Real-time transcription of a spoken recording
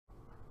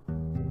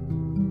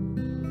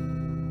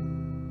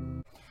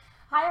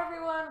Hi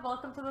everyone,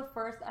 welcome to the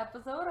first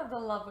episode of the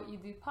Love What You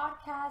Do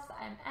podcast.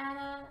 I'm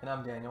Anna. And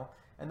I'm Daniel.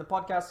 And the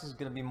podcast is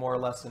going to be more or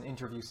less an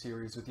interview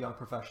series with young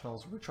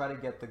professionals where we try to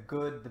get the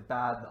good, the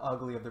bad, the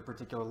ugly of their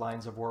particular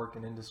lines of work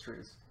and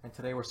industries. And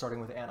today we're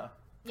starting with Anna.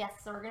 Yes,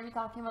 so we're going to be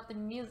talking about the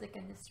music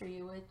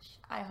industry, which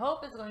I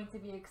hope is going to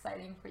be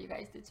exciting for you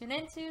guys to tune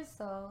into.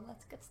 So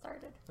let's get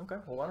started. Okay,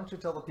 well, why don't you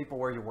tell the people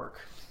where you work?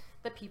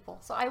 The people.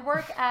 So I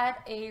work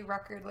at a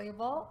record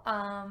label.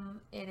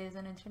 It is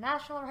an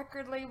international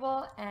record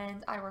label,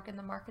 and I work in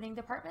the marketing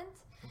department.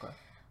 Okay.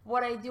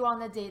 What I do on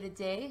the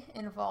day-to-day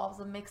involves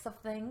a mix of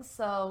things.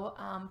 So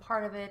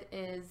part of it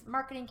is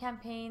marketing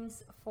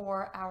campaigns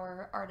for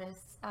our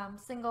artists'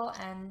 single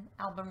and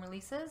album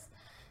releases.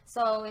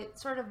 So it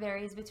sort of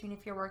varies between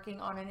if you're working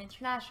on an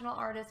international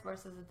artist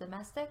versus a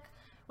domestic.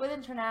 With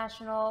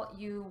international,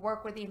 you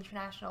work with the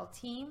international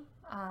team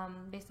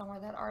based on where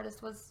that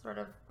artist was sort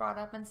of brought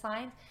up and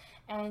signed,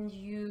 and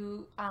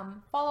you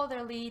follow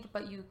their lead,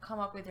 but you come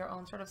up with your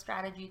own sort of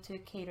strategy to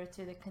cater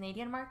to the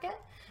Canadian market.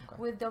 Okay.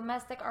 With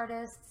domestic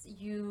artists,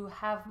 you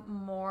have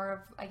more of,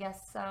 I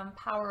guess,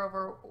 power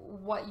over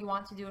what you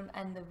want to do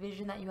and the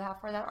vision that you have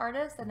for that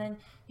artist, and then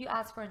you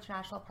ask for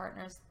international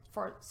partners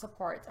for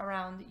support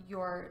around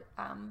your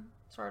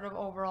sort of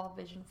overall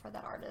vision for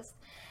that artist.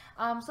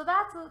 So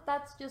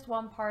that's just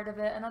one part of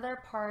it. Another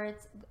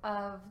part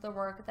of the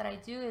work that I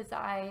do is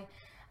I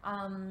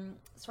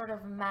sort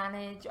of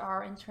manage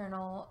our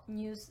internal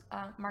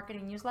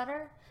marketing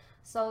newsletter.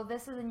 So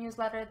this is a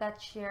newsletter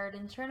that's shared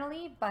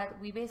internally, but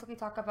we basically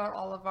talk about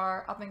all of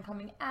our up and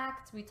coming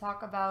acts. We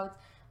talk about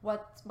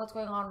what's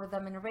going on with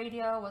them in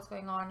radio, what's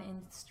going on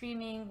in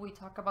streaming. We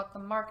talk about the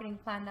marketing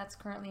plan that's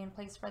currently in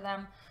place for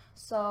them.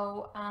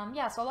 So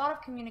so a lot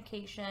of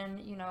communication.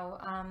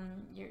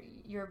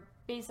 You're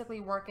basically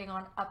working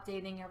on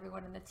updating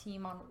everyone in the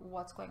team on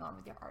what's going on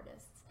with your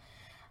artists.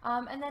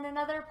 And then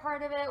another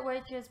part of it,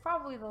 which is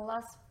probably the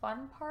less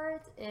fun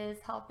part, is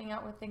helping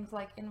out with things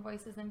like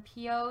invoices and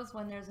POs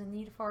when there's a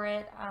need for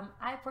it.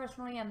 I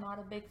personally am not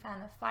a big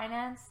fan of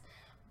finance,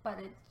 but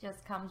it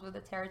just comes with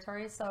the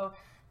territory. So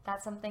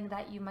that's something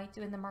that you might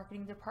do in the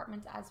marketing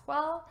department as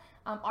well.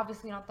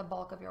 Obviously not the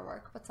bulk of your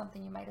work, but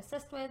something you might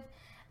assist with.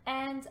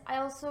 And I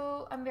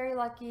also am very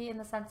lucky in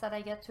the sense that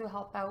I get to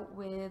help out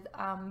with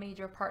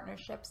major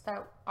partnerships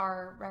that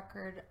our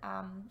record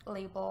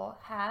label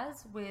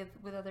has with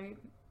other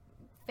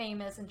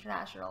famous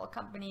international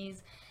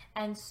companies.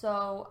 And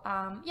so,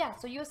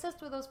 so you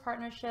assist with those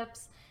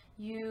partnerships.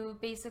 You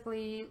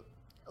basically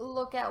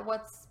look at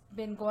what's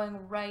been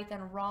going right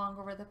and wrong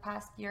over the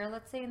past year,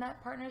 let's say, in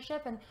that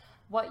partnership, and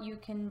what you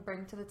can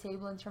bring to the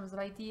table in terms of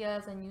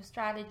ideas and new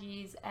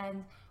strategies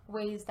and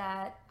ways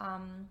that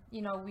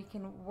we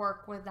can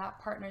work with that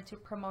partner to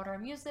promote our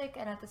music,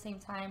 and at the same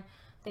time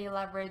they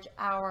leverage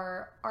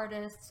our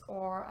artists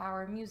or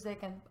our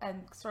music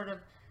and sort of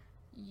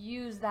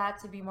use that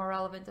to be more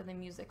relevant in the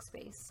music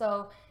space.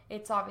 So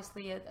it's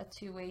obviously a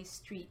two-way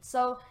street.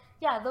 So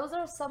yeah, those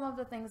are some of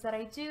the things that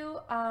I do.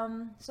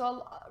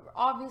 So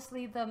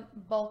obviously the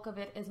bulk of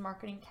it is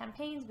marketing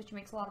campaigns, which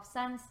makes a lot of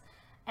sense.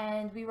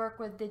 And we work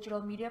with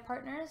digital media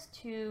partners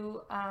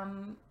to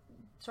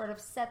sort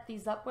of set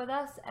these up with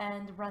us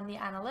and run the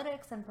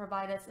analytics and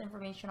provide us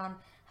information on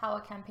how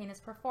a campaign is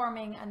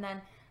performing. And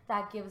then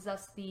that gives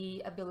us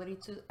the ability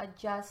to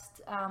adjust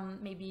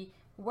maybe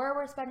where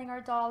we're spending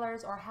our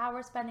dollars or how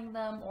we're spending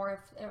them, or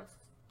if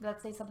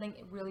let's say something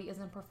really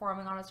isn't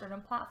performing on a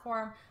certain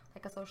platform,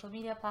 like a social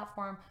media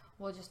platform,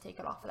 we'll just take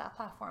it off of that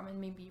platform and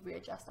maybe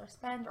readjust our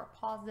spend or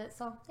pause it.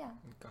 So yeah.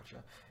 Gotcha.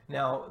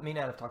 Now, me and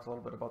Anna have talked a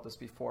little bit about this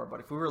before, but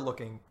if we were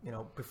looking,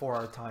 before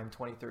our time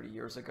 20, 30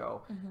 years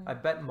ago, I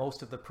bet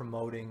most of the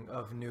promoting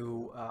of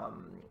new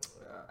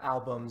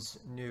albums,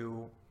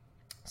 new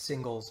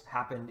singles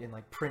happened in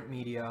like print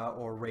media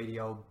or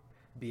radio,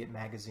 be it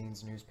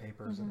magazines,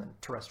 newspapers, and then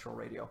terrestrial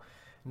radio.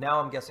 Now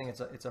I'm guessing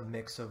it's a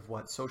mix of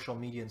what, social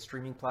media and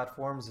streaming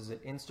platforms. Is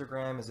it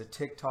Instagram? Is it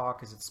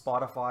TikTok? Is it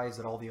Spotify? Is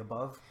it all the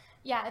above?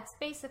 Yeah, it's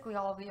basically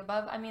all of the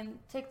above. I mean,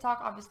 TikTok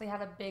obviously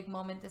had a big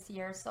moment this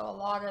year, so a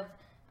lot of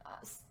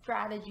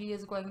strategy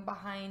is going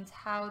behind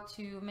how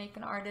to make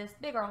an artist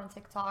bigger on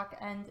TikTok,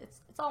 and it's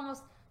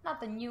almost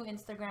not the new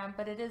Instagram,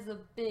 but it is a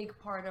big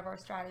part of our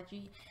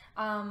strategy.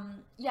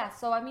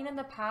 So I mean, in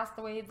the past,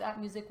 the way that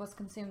music was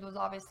consumed was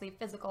obviously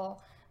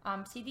physical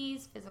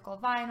CDs, physical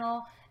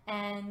vinyl,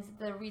 and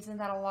the reason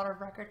that a lot of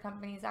record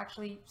companies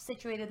actually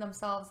situated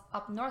themselves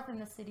up north in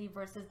the city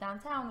versus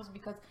downtown was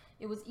because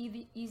it was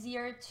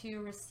easier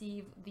to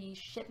receive the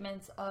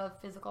shipments of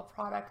physical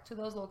product to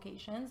those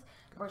locations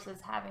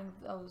versus having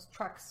those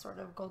trucks sort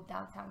of go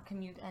downtown,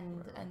 commute,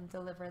 and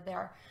deliver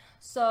there.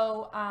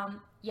 So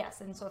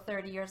yes, and so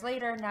 30 years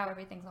later, now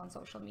everything's on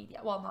social media.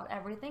 Well, not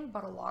everything,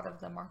 but a lot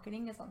of the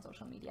marketing is on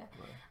social media.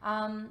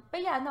 Right.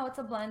 But yeah, no, it's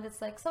a blend.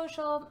 It's like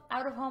social,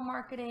 out-of-home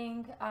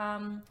marketing,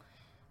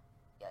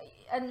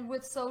 and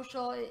with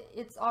social,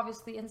 it's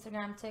obviously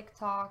Instagram,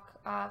 TikTok,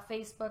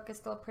 Facebook is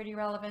still pretty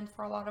relevant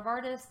for a lot of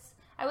artists.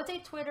 I would say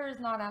Twitter is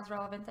not as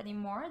relevant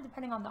anymore,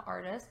 depending on the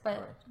artist,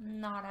 but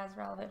not as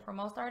relevant for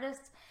most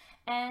artists.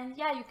 And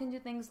yeah, you can do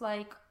things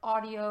like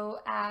audio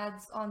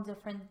ads on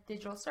different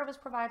digital service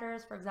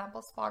providers, for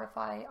example,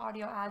 Spotify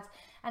audio ads.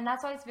 And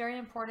that's why it's very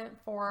important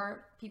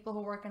for people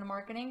who work in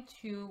marketing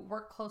to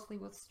work closely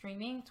with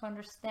streaming to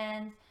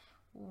understand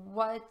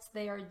what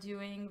they are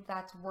doing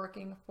that's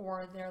working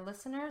for their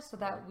listeners so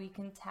that we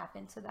can tap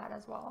into that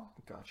as well.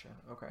 Gotcha.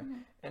 Okay.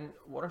 And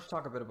why don't you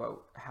talk a bit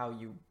about how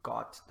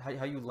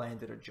you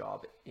landed a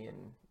job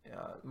in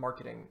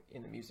marketing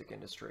in the music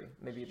industry?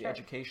 Maybe the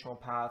educational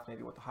path,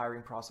 maybe what the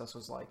hiring process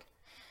was like.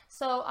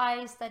 So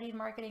I studied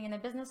marketing in a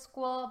business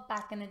school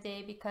back in the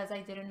day because I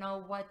didn't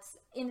know what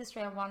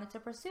industry I wanted to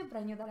pursue, but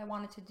I knew that I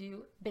wanted to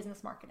do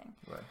business marketing.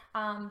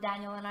 Right.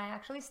 Daniel and I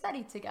actually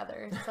studied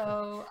together.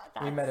 So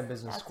we met in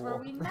business school.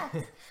 That's where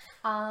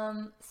we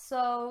met.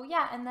 So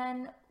yeah, and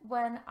then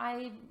when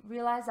I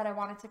realized that I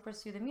wanted to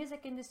pursue the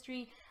music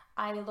industry,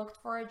 I looked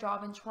for a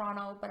job in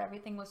Toronto, but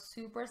everything was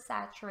super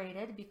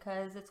saturated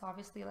because it's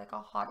obviously like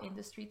a hot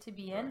industry to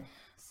be in.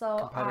 So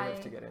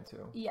competitive to get into.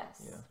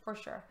 Yes, for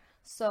sure.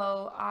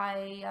 So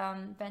I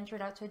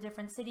ventured out to a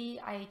different city.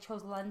 I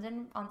chose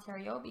London,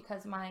 Ontario,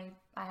 because I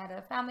had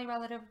a family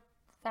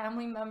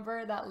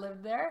member that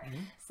lived there.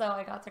 So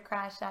I got to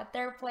crash at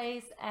their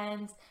place,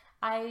 and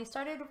I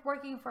started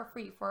working for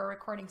free for a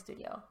recording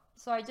studio.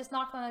 So I just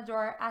knocked on the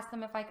door, asked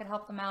them if I could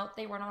help them out.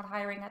 They were not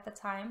hiring at the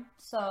time.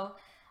 So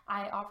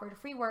I offered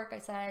free work. I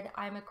said,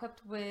 I'm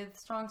equipped with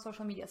strong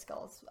social media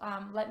skills.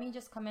 Let me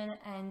just come in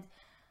and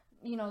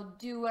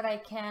do what I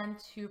can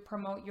to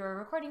promote your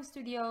recording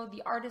studio,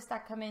 the artists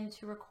that come in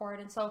to record.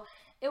 And so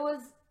it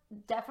was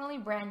definitely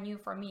brand new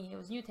for me. It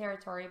was new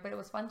territory, but it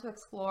was fun to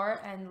explore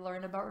and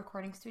learn about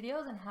recording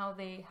studios and how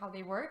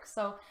they work.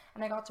 So,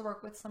 and I got to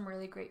work with some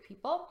really great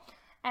people.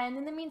 And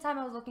in the meantime,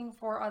 I was looking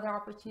for other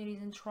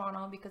opportunities in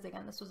Toronto because,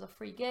 again, this was a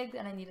free gig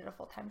and I needed a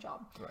full-time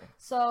job. Right.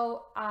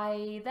 So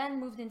I then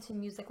moved into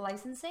music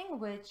licensing,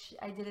 which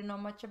I didn't know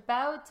much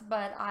about,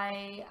 but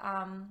I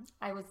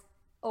was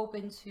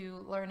open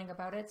to learning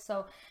about it.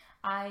 So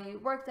I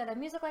worked at a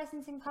music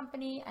licensing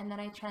company, and then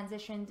I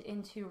transitioned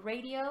into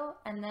radio,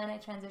 and then I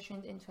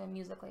transitioned into a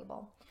music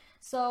label.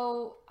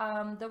 So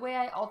the way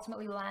I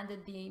ultimately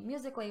landed the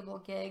music label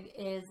gig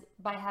is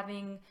by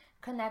having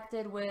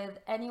connected with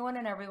anyone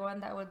and everyone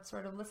that would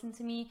sort of listen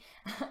to me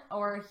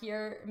or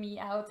hear me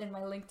out in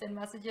my LinkedIn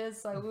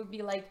messages. So it would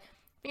be like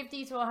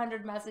 50 to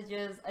 100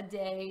 messages a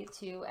day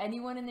to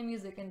anyone in the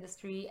music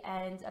industry,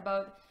 and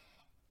about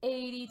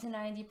 80 to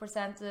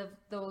 90% of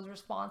those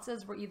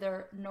responses were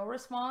either no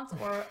response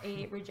or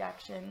a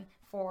rejection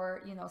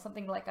for,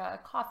 something like a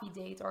coffee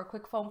date or a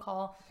quick phone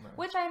call,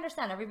 which I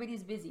understand.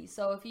 Everybody's busy.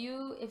 So if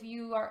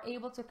you are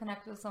able to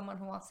connect with someone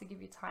who wants to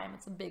give you time,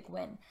 it's a big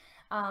win.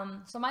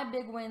 So my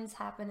big wins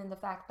happened in the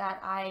fact that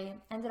I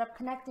ended up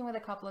connecting with a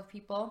couple of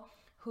people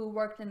who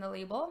worked in the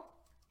label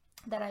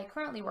that I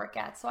currently work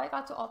at. So I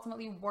got to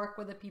ultimately work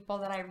with the people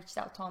that I reached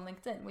out to on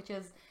LinkedIn, which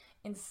is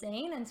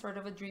insane and sort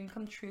of a dream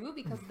come true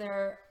because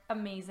they're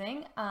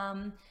amazing,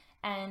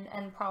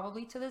 and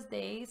probably to this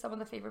day some of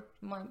the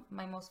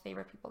my most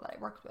favorite people that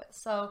I worked with.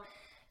 So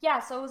yeah,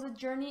 so it was a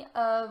journey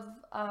of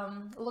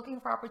looking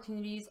for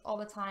opportunities all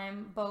the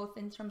time, both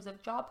in terms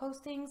of job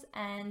postings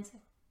and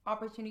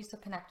opportunities to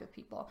connect with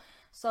people.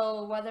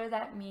 So whether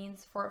that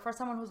means for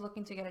someone who's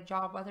looking to get a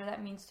job, whether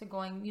that means to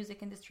going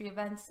music industry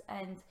events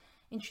and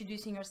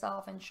introducing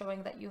yourself and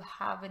showing that you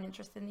have an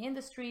interest in the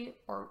industry,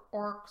 or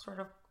sort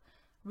of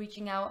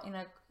reaching out in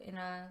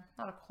a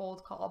not a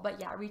cold call, but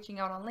yeah, reaching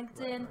out on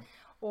LinkedIn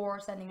or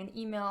sending an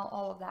email,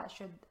 all of that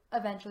should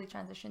eventually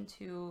transition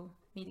to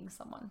meeting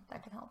someone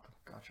that can help.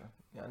 Gotcha.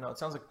 Yeah, no, it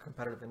sounds like a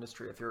competitive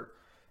industry. If you're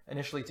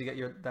initially to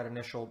get that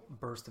initial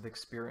burst of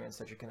experience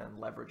that you can then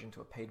leverage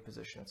into a paid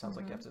position, it sounds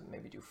like you have to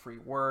maybe do free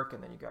work,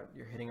 and then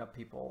you're hitting up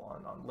people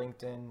on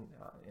LinkedIn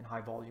in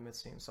high volume, it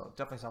seems. So it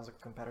definitely sounds like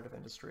a competitive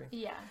industry.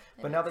 Yeah.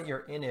 But now that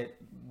you're in it,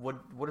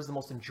 what is the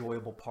most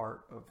enjoyable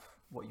part of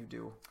what you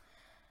do?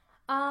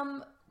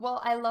 Well,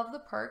 I love the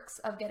perks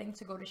of getting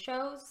to go to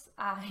shows.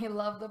 I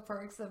love the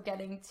perks of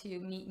getting to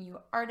meet new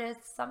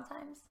artists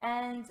sometimes.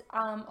 And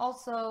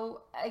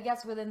also, I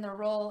guess within the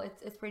role,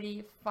 it's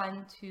pretty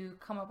fun to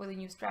come up with a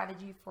new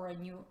strategy for a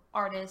new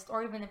artist,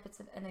 or even if it's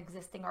an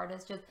existing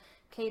artist, just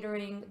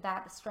catering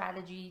that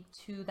strategy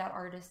to that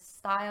artist's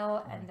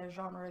style and their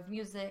genre of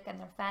music and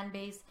their fan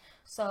base.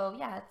 So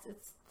yeah,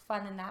 it's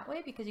fun in that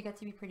way because you get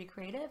to be pretty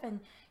creative, and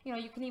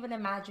you can even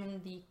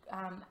imagine the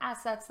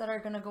assets that are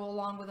going to go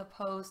along with a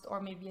post, or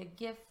maybe a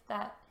GIF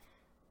that,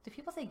 do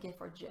people say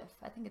GIF or GIF?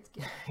 I think it's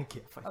GIF.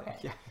 GIF, I okay.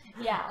 think,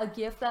 yeah, a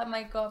GIF that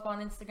might go up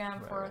on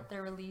Instagram for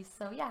their release.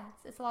 So yeah,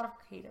 it's a lot of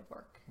creative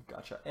work.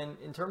 Gotcha. And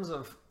in terms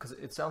of, because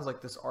it sounds like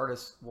this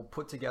artist will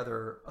put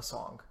together a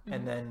song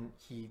and then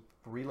he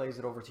relays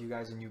it over to you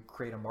guys and you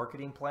create a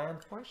marketing plan.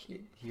 Or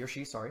she. He or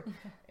she, sorry.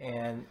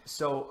 And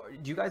so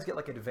do you guys get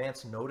like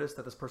advance notice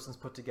that this person's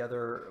put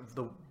together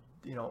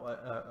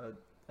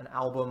an an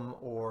album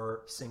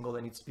or single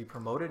that needs to be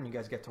promoted and you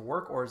guys get to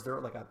work, or is there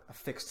like a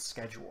fixed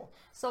schedule?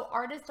 So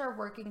artists are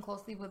working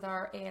closely with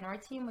our A&R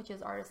team, which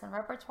is Artists and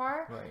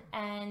Repertoire, Right.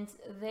 and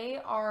they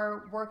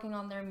are working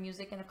on their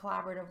music in a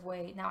collaborative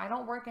way. Now, I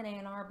don't work in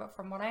A&R, but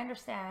from what I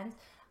understand,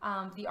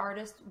 the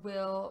artist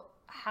will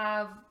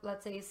have,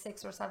 let's say,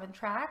 6 or 7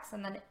 tracks,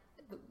 and then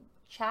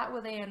chat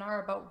with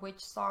A&R about which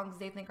songs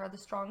they think are the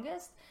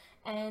strongest.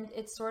 And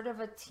it's sort of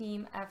a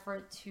team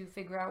effort to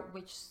figure out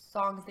which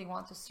songs they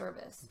want to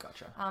service.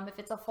 Gotcha. If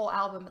it's a full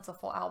album, it's a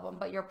full album.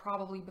 But you're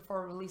probably,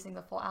 before releasing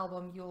the full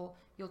album, you'll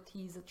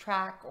tease a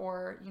track,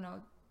 or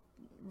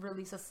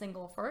release a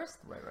single first,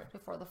 Right.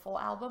 before the full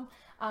album.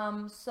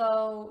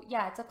 So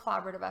yeah, it's a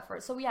collaborative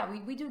effort. So yeah,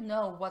 we do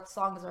know what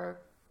songs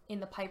are in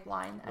the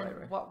pipeline and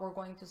Right. what we're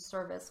going to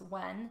service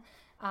when.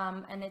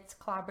 And it's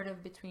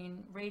collaborative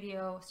between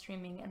radio,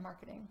 streaming, and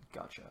marketing.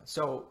 Gotcha.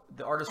 So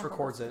the artist And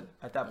records it.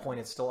 publicity. At that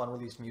point, it's still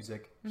unreleased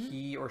music.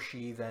 He or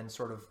she then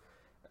sort of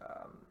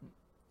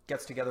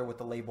gets together with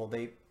the label.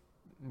 They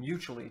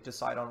mutually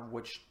decide on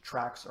which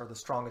tracks are the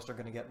strongest, are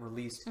going to get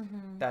released.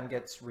 Then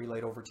gets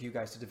relayed over to you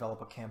guys to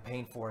develop a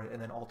campaign for it,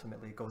 and then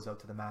ultimately it goes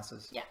out to the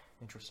masses. Yeah.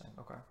 Interesting.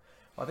 Okay.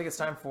 Well, I think it's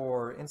time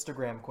for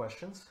Instagram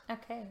questions.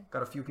 Okay.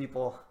 Got a few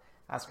people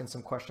asking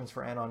some questions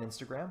for Anna on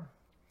Instagram.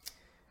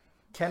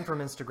 Ken from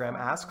Instagram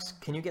asks,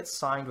 can you get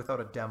signed without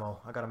a demo?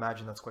 I gotta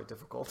imagine that's quite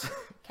difficult.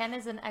 Ken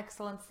is an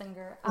excellent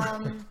singer.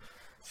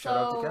 Shout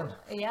out to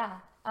Ken. Yeah.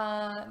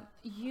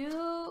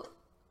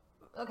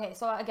 Okay,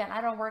 so again,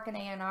 I don't work in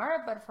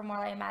A&R, but from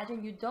what I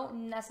imagine, you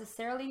don't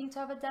necessarily need to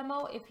have a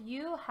demo. If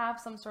you have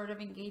some sort of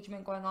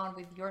engagement going on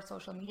with your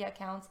social media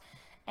accounts,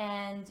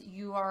 and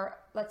you are,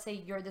 let's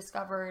say you're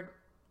discovered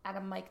at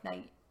a mic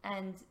night,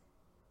 and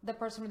the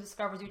person who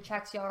discovers you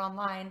checks you out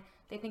online,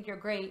 they think you're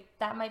great,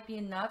 that might be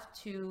enough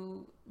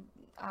to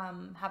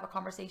have a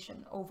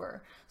conversation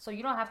over. So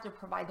you don't have to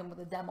provide them with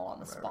a demo on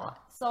the spot.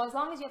 Right. So as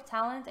long as you have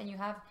talent and you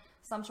have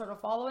some sort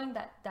of following,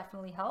 that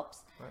definitely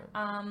helps.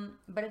 Right.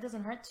 But it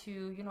doesn't hurt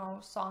to,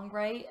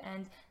 songwrite.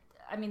 And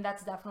I mean,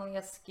 that's definitely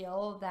a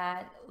skill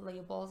that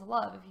labels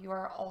love. If you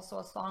are also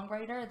a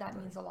songwriter, that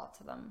means a lot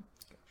to them.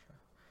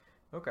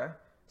 Gotcha. Okay.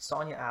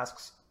 Sonia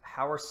asks,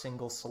 how are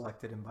singles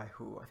selected and by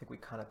who? I think we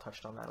kind of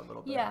touched on that a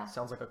little bit. Yeah.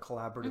 Sounds like a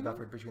collaborative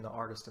effort between the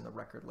artist and the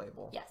record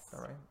label. Yes.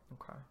 All right.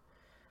 Okay.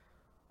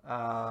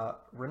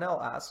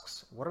 Renelle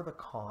asks, what are the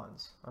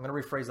cons? I'm going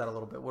to rephrase that a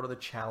little bit. What are the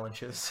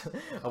challenges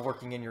of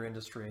working in your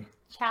industry?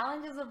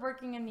 Challenges of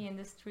working in the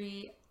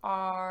industry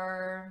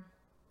are,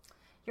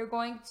 you're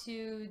going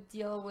to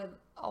deal with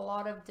a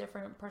lot of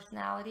different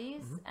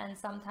personalities, and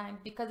sometimes,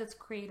 because it's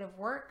creative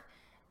work,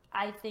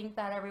 I think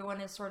that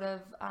everyone is sort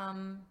of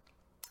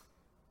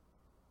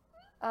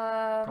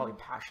Probably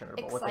passionate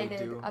about what they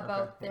excited do.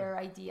 about Okay, their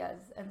ideas,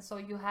 and so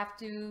you have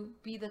to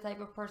be the type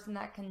of person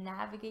that can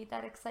navigate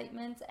that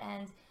excitement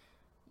and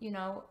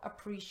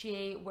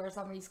appreciate where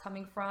somebody's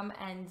coming from,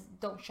 and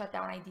don't shut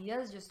down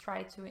ideas. Just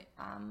try to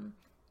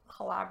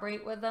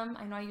collaborate with them.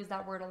 I know I use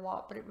that word a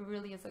lot, but it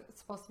really is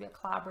it's supposed to be a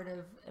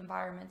collaborative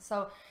environment.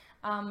 So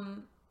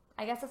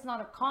I guess it's not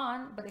a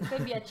con, but it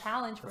could be a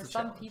challenge for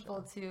some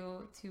people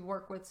to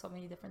work with so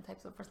many different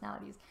types of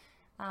personalities.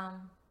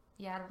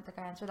 Yeah, I don't think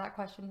I answered that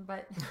question,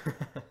 but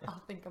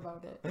I'll think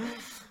about it.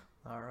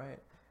 All right.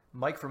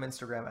 Mike from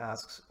Instagram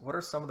asks, what are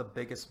some of the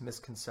biggest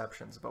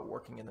misconceptions about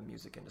working in the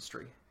music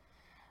industry?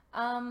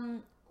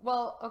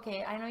 Well,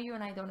 okay, I know you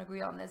and I don't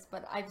agree on this,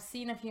 but I've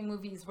seen a few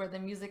movies where the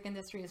music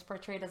industry is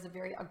portrayed as a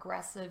very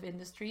aggressive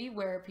industry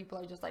where people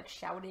are just like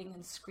shouting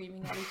and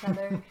screaming at each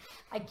other.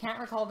 I can't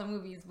recall the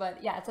movies,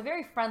 but yeah, it's a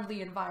very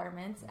friendly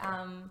environment. Okay.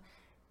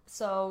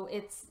 So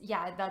it's,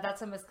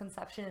 that's a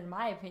misconception in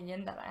my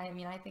opinion.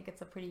 I think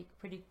it's a pretty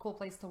cool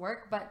place to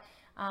work. But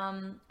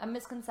a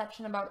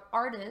misconception about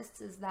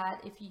artists is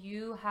that if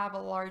you have a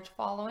large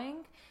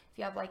following, if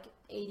you have like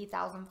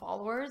 80,000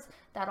 followers,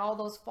 that all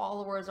those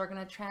followers are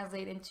going to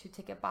translate into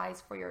ticket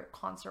buys for your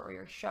concert or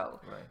your show.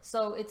 Right.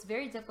 So it's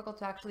very difficult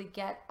to actually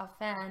get a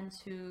fan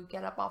to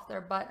get up off their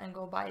butt and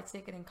go buy a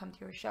ticket and come to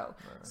your show.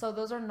 Right. So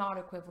those are not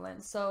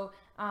equivalent. So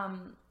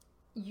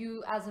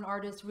you as an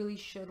artist really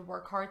should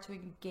work hard to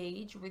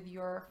engage with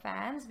your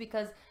fans,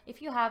 because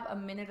if you have a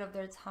minute of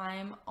their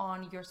time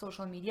on your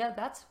social media,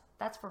 that's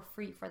for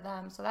free for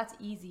them, so that's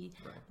easy.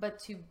 Right. But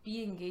to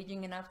be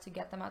engaging enough to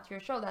get them out to your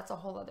show, that's a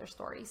whole other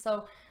story.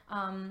 So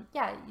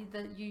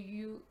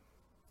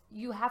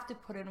you have to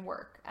put in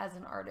work as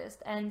an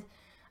artist. And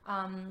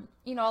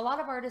a lot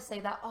of artists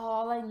say that,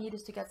 all I need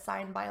is to get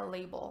signed by a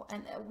label,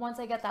 and once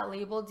I get that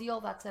label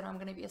deal, that's it, I'm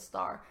going to be a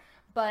star.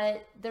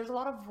 But there's a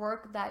lot of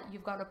work that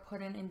you've got to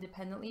put in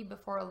independently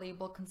before a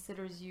label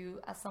considers you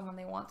as someone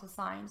they want to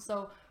sign.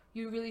 So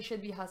you really should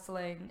be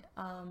hustling,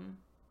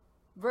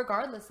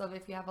 regardless of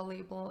if you have a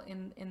label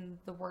in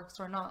the works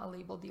or not, a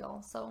label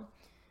deal. So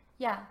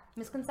yeah,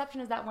 misconception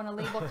is that when a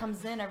label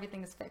comes in,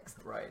 everything is fixed.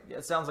 Right. Yeah,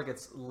 it sounds like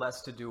it's less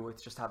to do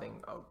with just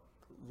having a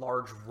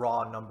large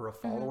raw number of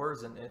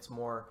followers, and it's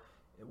more,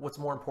 what's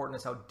more important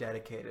is how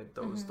dedicated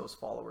those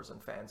followers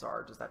and fans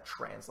are. Does that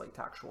translate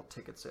to actual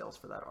ticket sales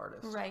for that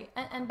artist? Right.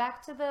 And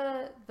back to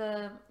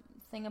the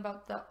thing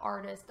about the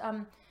artist.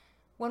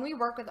 When we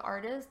work with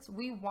artists,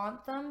 we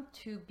want them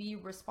to be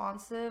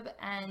responsive,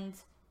 and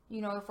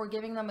if we're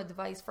giving them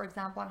advice, for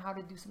example, on how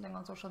to do something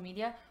on social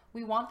media,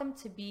 we want them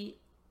to be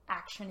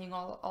actioning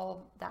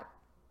all that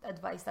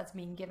advice that's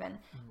being given.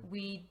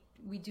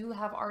 We do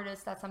have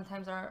artists that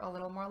sometimes are a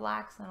little more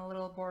lax and a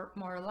little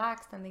more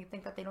relaxed, and they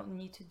think that they don't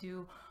need to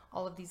do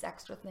all of these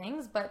extra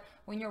things. But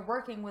when you're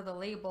working with a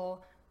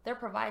label, they're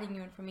providing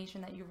you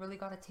information that you really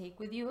got to take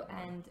with you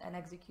and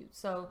execute.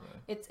 So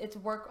it's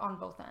work on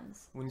both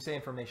ends. When you say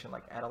information,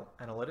 like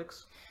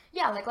analytics?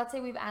 Yeah, like let's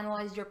say we've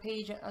analyzed your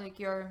page, like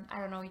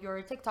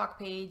your TikTok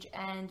page,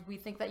 and we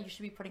think that you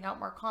should be putting out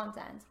more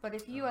content. But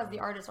if you as the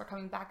artist are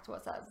coming back to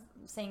us as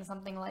saying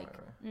something like,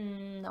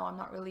 no, I'm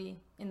not really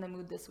in the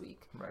mood this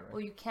week.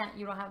 Well, you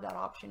don't have that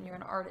option. You're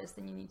an artist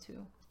and you need to.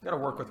 You got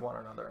to work with one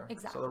another.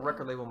 Exactly. So the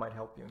record label might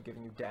help you in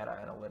giving you data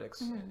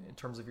analytics in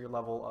terms of your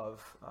level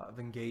of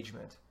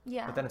engagement.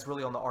 Yeah. But then it's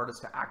really on the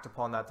artist to act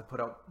upon that, to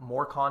put out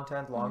more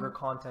content, longer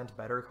content,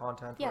 better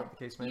content, whatever the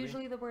case may be.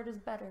 Usually the word is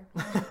better.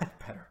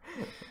 Better.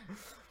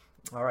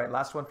 All right,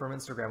 last one from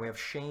Instagram. We have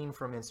Shane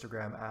from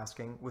Instagram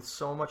asking, with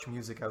so much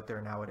music out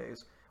there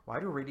nowadays, why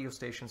do radio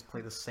stations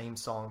play the same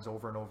songs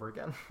over and over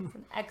again? It's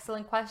an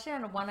excellent question,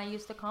 and one I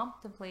used to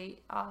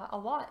contemplate a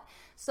lot.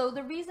 So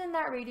the reason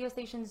that radio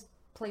stations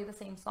play the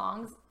same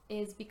songs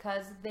is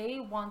because they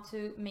want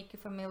to make you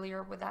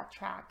familiar with that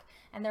track,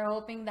 and they're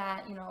hoping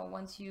that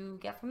once you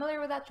get familiar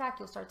with that track,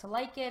 you'll start to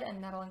like it,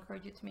 and that'll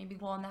encourage you to maybe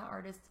go on that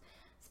artist's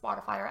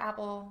Spotify or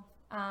Apple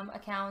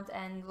account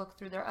and look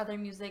through their other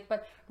music.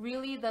 But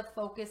really the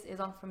focus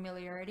is on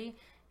familiarity.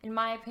 In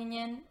my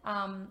opinion,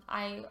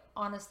 I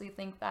honestly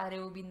think that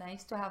it would be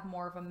nice to have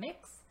more of a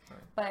mix.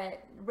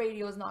 But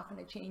radio is not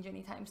going to change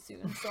anytime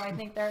soon. So I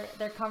think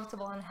they're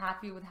comfortable and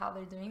happy with how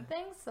they're doing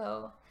things.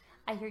 So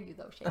I hear you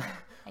though, Shane.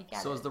 I get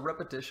it. So is the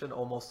repetition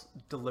almost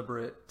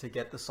deliberate to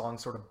get the song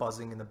sort of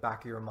buzzing in the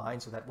back of your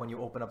mind so that when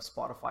you open up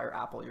Spotify or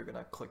Apple, you're going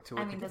to click to it?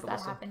 I mean, does that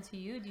happen to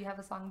you? Do you have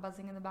a song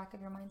buzzing in the back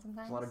of your mind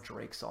sometimes? There's a lot of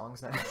Drake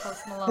songs now.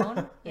 Post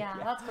Malone? Yeah,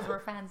 that's because we're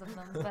fans of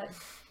them. But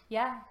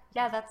yeah,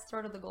 that's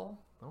sort of the goal.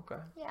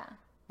 Okay. Yeah.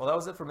 Well, that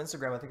was it from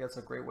Instagram. I think that's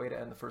a great way to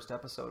end the first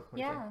episode.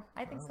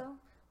 I think so.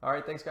 All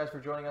right. Thanks, guys,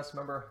 for joining us.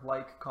 Remember,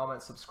 like,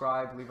 comment,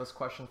 subscribe, leave us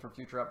questions for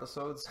future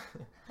episodes.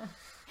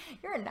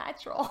 You're a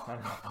natural. I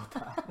don't know about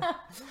that.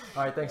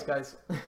 All right. Thanks, guys.